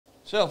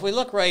So if we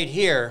look right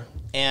here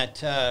at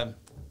the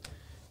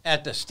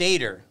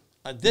stator,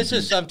 this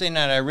is something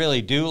that I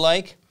really do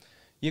like.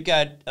 You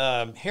got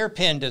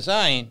hairpin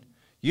design,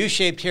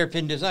 U-shaped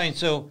hairpin design.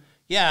 So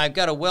yeah, I've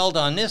got a weld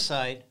on this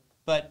side,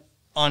 but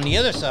on the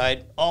other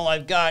side, all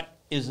I've got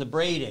is the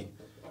braiding,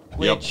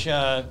 which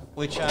I'm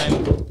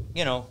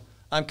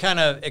kind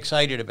of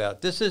excited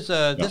about. This is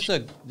pull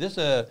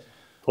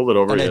it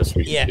over, yes.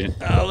 Yeah,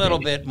 a little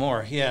bit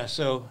more. Yeah.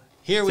 So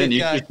here we've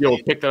got.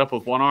 You'll pick that up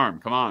with one arm.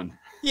 Come on.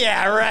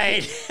 Yeah.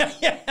 Right.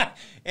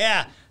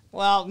 Yeah.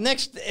 Well,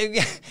 next.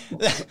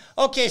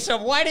 Okay.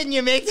 So why didn't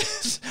you make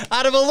this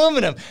out of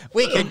aluminum?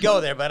 We could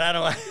go there, but I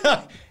don't.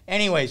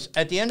 Anyways,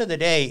 at the end of the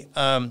day,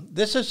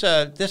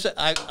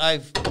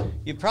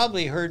 you've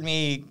probably heard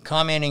me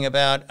commenting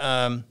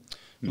about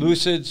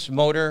Lucid's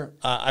motor.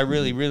 I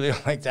really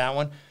like that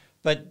one.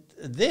 But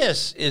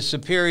this is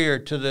superior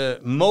to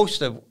the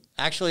most of,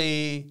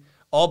 actually,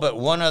 all but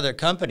one other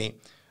company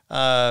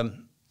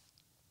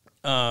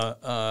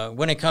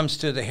when it comes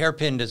to the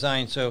hairpin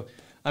design. So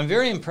I'm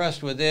very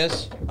impressed with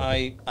this.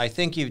 I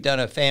think you've done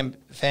a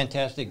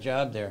fantastic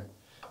job there.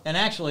 And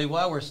actually,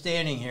 while we're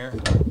standing here,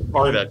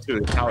 part of that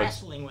too is how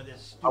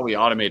we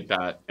automate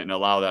that and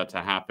allow that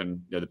to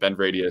happen. The bend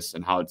radius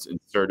and how it's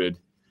inserted,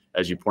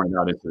 as you pointed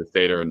out, into the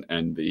stator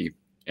and the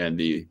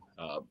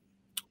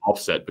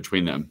offset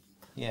between them.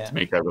 Yeah. To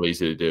make that really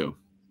easy to do.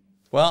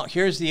 Well,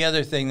 here's the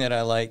other thing that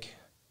I like.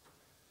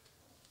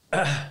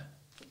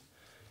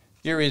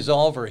 Your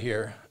resolver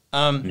here.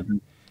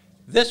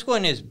 This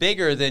one is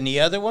bigger than the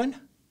other one,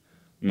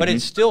 but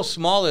it's still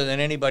smaller than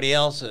anybody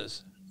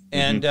else's.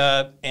 And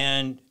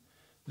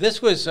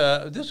this was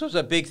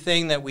a big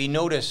thing that we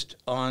noticed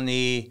when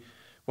we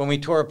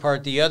tore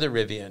apart the other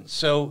Rivian.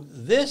 So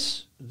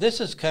this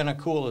is kind of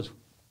cool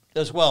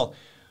as well.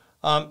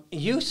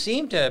 You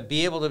seem to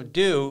be able to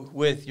do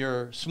with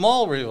your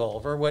small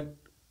revolver what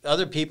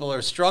other people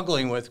are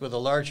struggling with a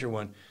larger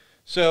one.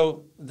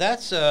 So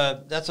that's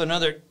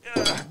another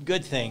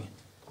good thing.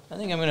 I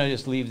think I'm going to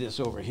just leave this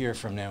over here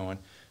from now on.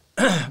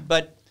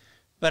 but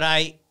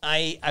I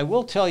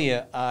will tell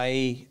you,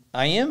 I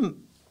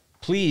am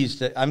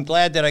pleased. I'm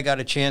glad that I got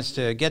a chance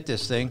to get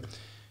this thing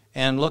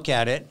and look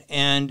at it.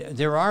 And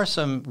there are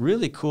some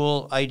really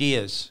cool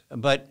ideas.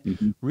 But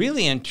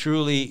really and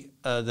truly,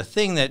 the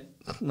thing that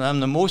I'm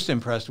the most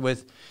impressed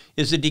with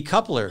is the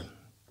decoupler.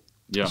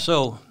 Yeah.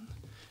 So,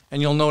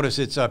 and you'll notice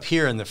it's up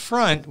here in the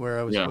front where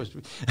I was supposed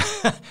to be.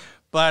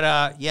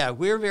 But yeah,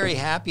 we're very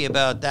happy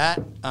about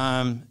that.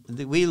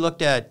 We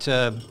looked at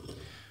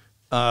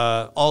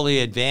all the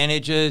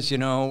advantages,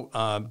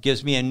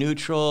 gives me a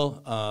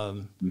neutral,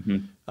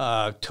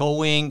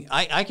 towing.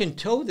 I can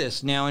tow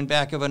this now in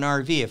back of an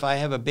RV. If I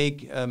have a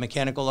big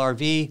mechanical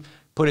RV,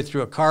 put it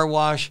through a car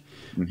wash.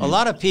 A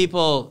lot of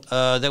people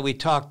that we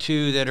talk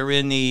to that are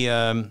in the,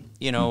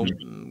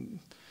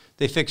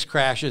 they fix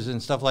crashes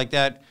and stuff like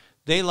that.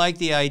 They like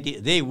the idea.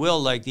 They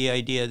will like the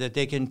idea that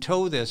they can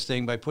tow this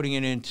thing by putting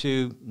it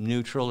into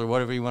neutral or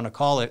whatever you want to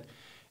call it,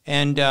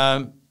 and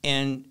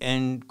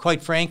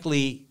quite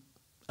frankly,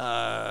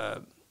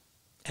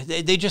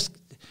 they just.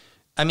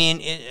 I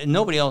mean,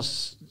 nobody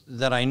else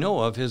that I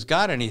know of has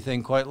got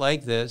anything quite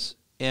like this,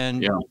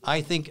 and I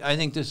think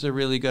this is a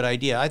really good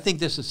idea. I think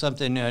this is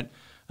something that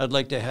I'd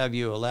like to have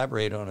you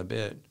elaborate on a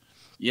bit.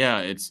 Yeah,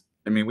 I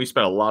mean, we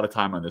spent a lot of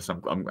time on this.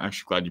 I'm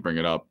actually glad you bring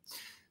it up.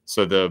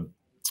 So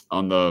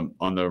on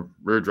the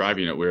rear drive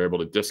unit, we were able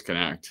to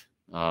disconnect.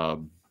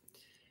 And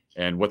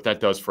what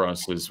that does for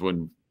us is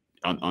when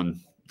on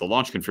the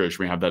launch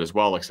configuration, we have that as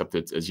well, except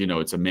it's, as you know,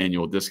 it's a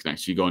manual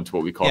disconnect. So you go into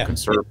what we call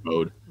conserve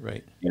mode,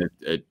 right? And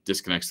it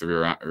disconnects the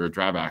rear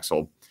drive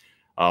axle.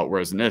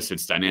 Whereas in this,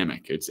 it's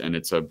dynamic. It's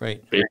based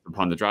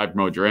upon the drive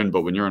mode you're in.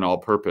 But when you're in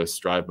all-purpose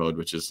drive mode,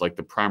 which is like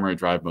the primary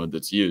drive mode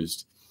that's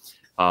used,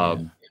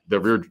 the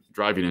rear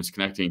drive unit's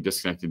connecting,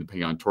 disconnecting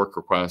depending on torque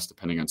request,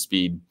 depending on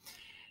speed.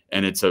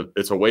 And it's a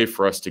way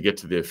for us to get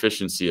to the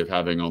efficiency of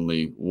having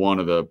only one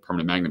of the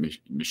permanent magnet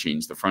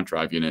machines, the front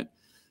drive unit,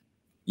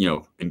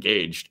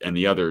 engaged, and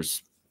the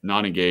others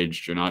not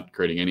engaged. You're not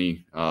creating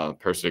any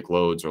parasitic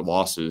loads or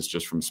losses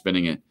just from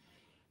spinning it,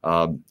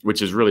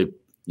 which is really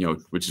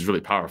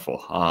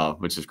powerful,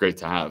 which is great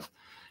to have.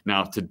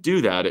 Now, to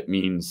do that, it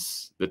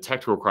means the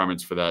technical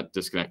requirements for that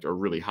disconnect are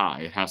really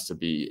high. It has to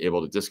be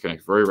able to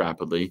disconnect very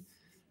rapidly.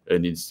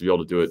 It needs to be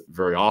able to do it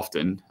very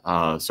often.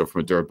 So from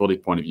a durability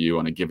point of view,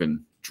 on a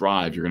given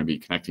drive, you're going to be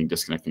connecting,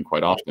 disconnecting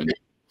quite often.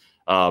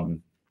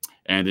 And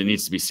it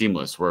needs to be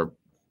seamless, where,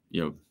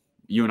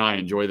 you and I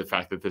enjoy the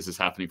fact that this is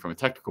happening from a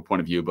technical point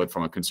of view, but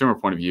from a consumer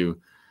point of view,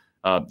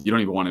 you don't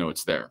even want to know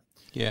it's there.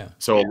 Yeah.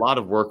 So a lot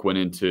of work went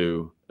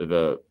into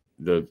the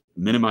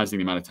minimizing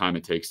the amount of time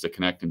it takes to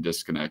connect and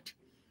disconnect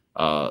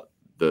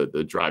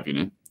the drive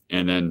unit,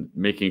 and then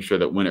making sure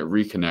that when it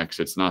reconnects,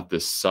 it's not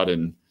this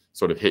sudden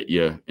sort of hit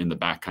you in the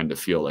back kind of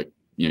feel, like,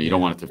 you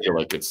don't want it to feel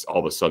like it's all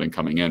of a sudden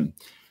coming in.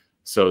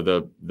 So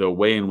the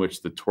way in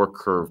which the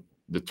torque,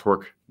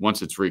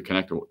 once it's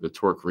reconnected, the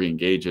torque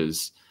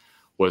re-engages,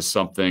 was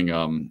something,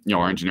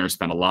 our engineers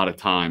spent a lot of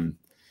time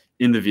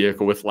in the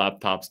vehicle with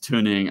laptops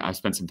tuning. I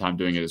spent some time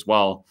doing it as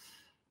well.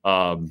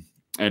 And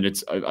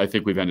I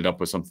think we've ended up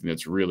with something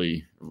that's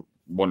really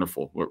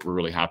wonderful. We're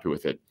really happy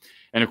with it.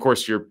 And of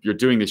course, you're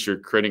doing this, you're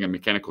creating a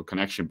mechanical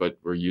connection, but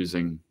we're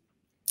using,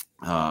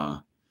 we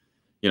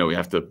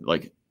have to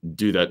like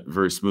do that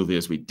very smoothly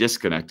as we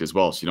disconnect as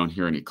well, so you don't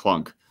hear any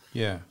clunk.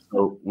 Yeah.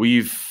 So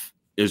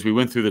as we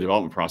went through the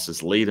development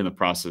process, late in the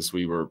process,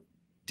 we were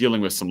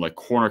dealing with some like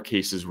corner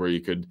cases where you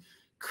could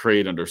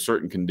create under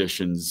certain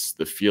conditions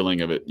the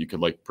feeling of it. You could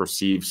like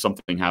perceive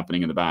something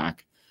happening in the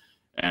back,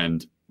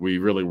 and we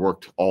really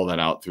worked all that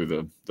out through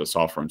the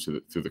software and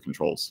through the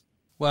controls.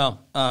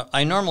 Well,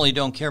 I normally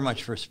don't care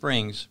much for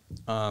springs.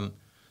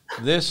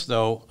 This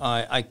though,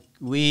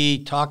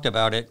 we talked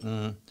about it,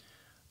 and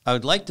I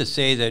would like to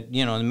say that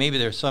maybe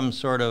there's some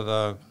sort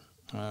of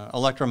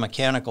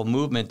electromechanical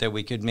movement that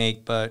we could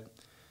make, but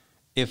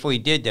if we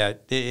did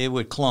that, it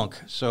would clunk.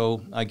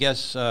 So I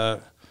guess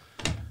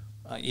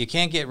you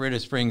can't get rid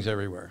of springs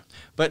everywhere.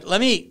 But let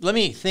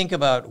me think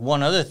about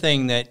one other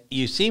thing that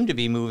you seem to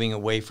be moving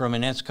away from,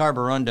 and that's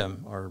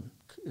carborundum or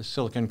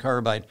silicon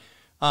carbide.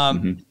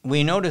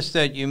 We noticed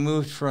that you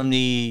moved from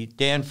the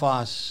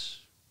Danfoss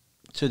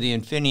to the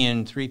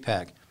Infineon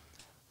 3-pack.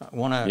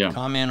 Want to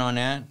comment on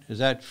that? Is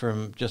that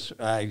from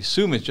I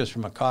assume it's just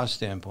from a cost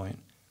standpoint.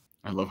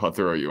 I love how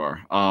thorough you are.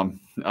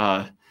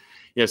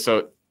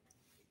 So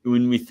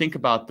when we think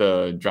about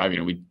the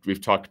driving,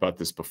 we've talked about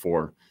this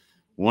before.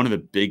 One of the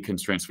big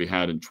constraints we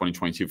had in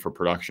 2022 for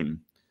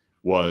production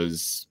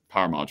was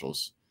power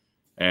modules.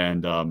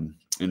 And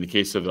in the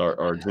case of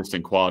our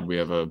existing quad, we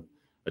have a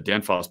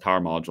Danfoss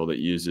power module that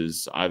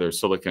uses either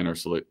silicon or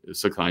silicon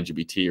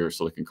IGBT or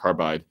silicon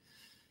carbide.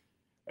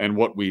 And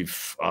what we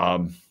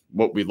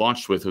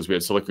launched with was we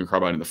had silicon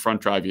carbide in the front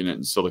drive unit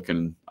and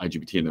silicon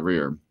IGBT in the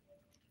rear.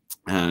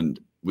 And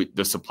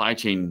the supply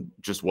chain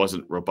just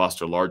wasn't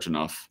robust or large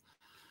enough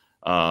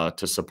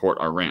to support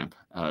our ramp.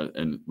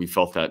 And we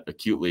felt that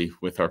acutely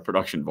with our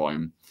production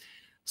volume.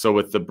 So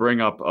with the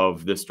bring up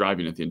of this drive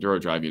unit, the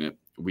Enduro drive unit,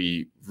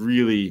 we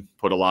really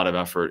put a lot of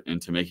effort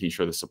into making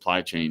sure the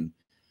supply chain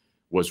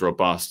was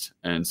robust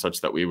and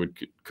such that we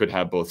could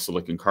have both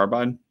silicon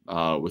carbide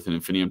with an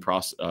Infineon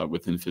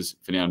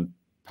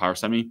power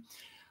semi,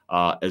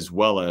 as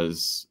well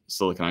as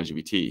silicon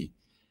IGBT.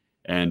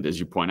 And as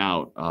you point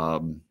out,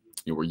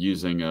 we're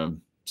using a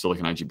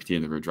silicon IGBT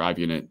in the rear drive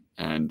unit,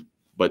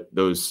 but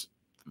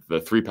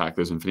the 3-pack,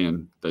 those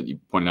Infineon that you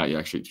pointed out, you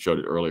actually showed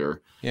it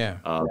earlier. Yeah.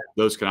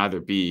 Those can either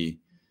be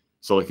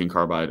silicon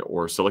carbide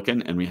or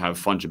silicon, and we have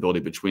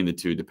fungibility between the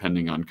two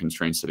depending on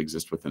constraints that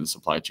exist within the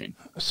supply chain.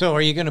 So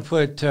are you going to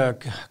put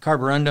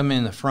carborundum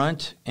in the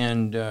front?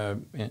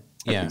 That's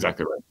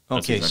exactly right.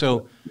 Okay,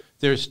 so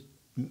there's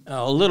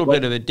a little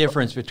bit of a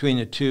difference between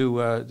the two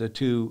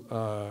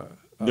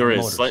there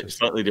is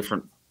slightly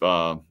different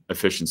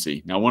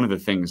efficiency. Now, one of the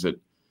things that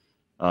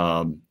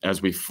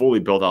as we fully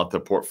build out the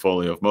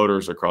portfolio of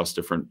motors across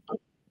different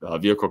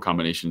vehicle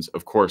combinations,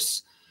 of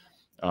course,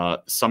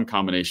 some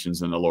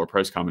combinations and the lower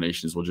price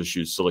combinations will just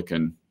use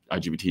silicon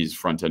IGBTs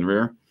front and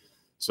rear.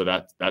 So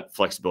that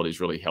flexibility is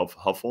really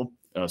helpful.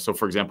 So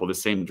for example, the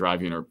same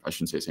drive unit, or I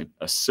shouldn't say same,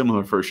 a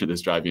similar version of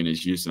this drive unit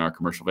is used in our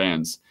commercial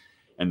vans.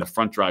 And the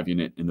front drive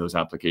unit in those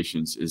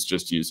applications is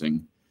just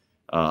using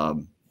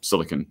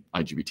silicon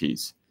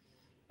IGBTs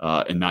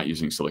and not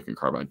using silicon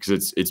carbide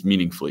because it's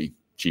meaningfully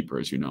cheaper,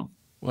 as you know.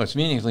 Well, it's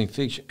meaningfully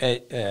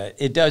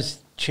it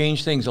does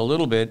change things a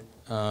little bit.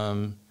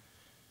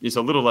 It's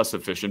a little less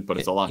efficient, but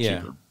it's a lot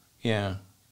cheaper. Yeah.